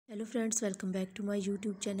Hello friends, welcome back to my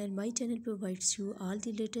YouTube channel. My channel provides you all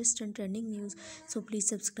the latest and trending news. So please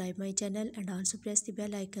subscribe my channel and also press the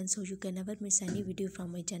bell icon so you can never miss any video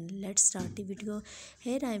from my channel. Let's start the video.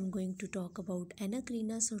 Here I am going to talk about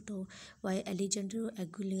Karina Soto by Alejandro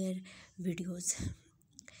Aguilar videos.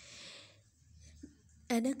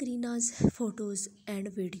 Karina's photos and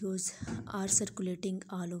videos are circulating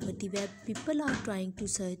all over the web. People are trying to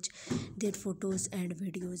search their photos and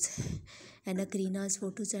videos. Karina's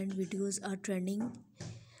photos and videos are trending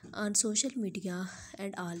on social media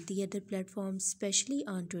and all the other platforms, especially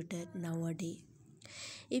on Twitter nowadays.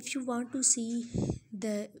 If you want to see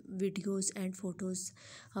the videos and photos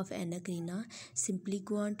of Karina, simply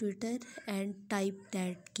go on Twitter and type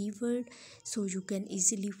that keyword so you can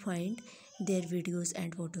easily find their videos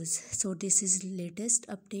and photos. So this is latest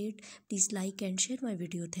update. Please like and share my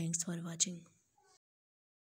video. Thanks for watching.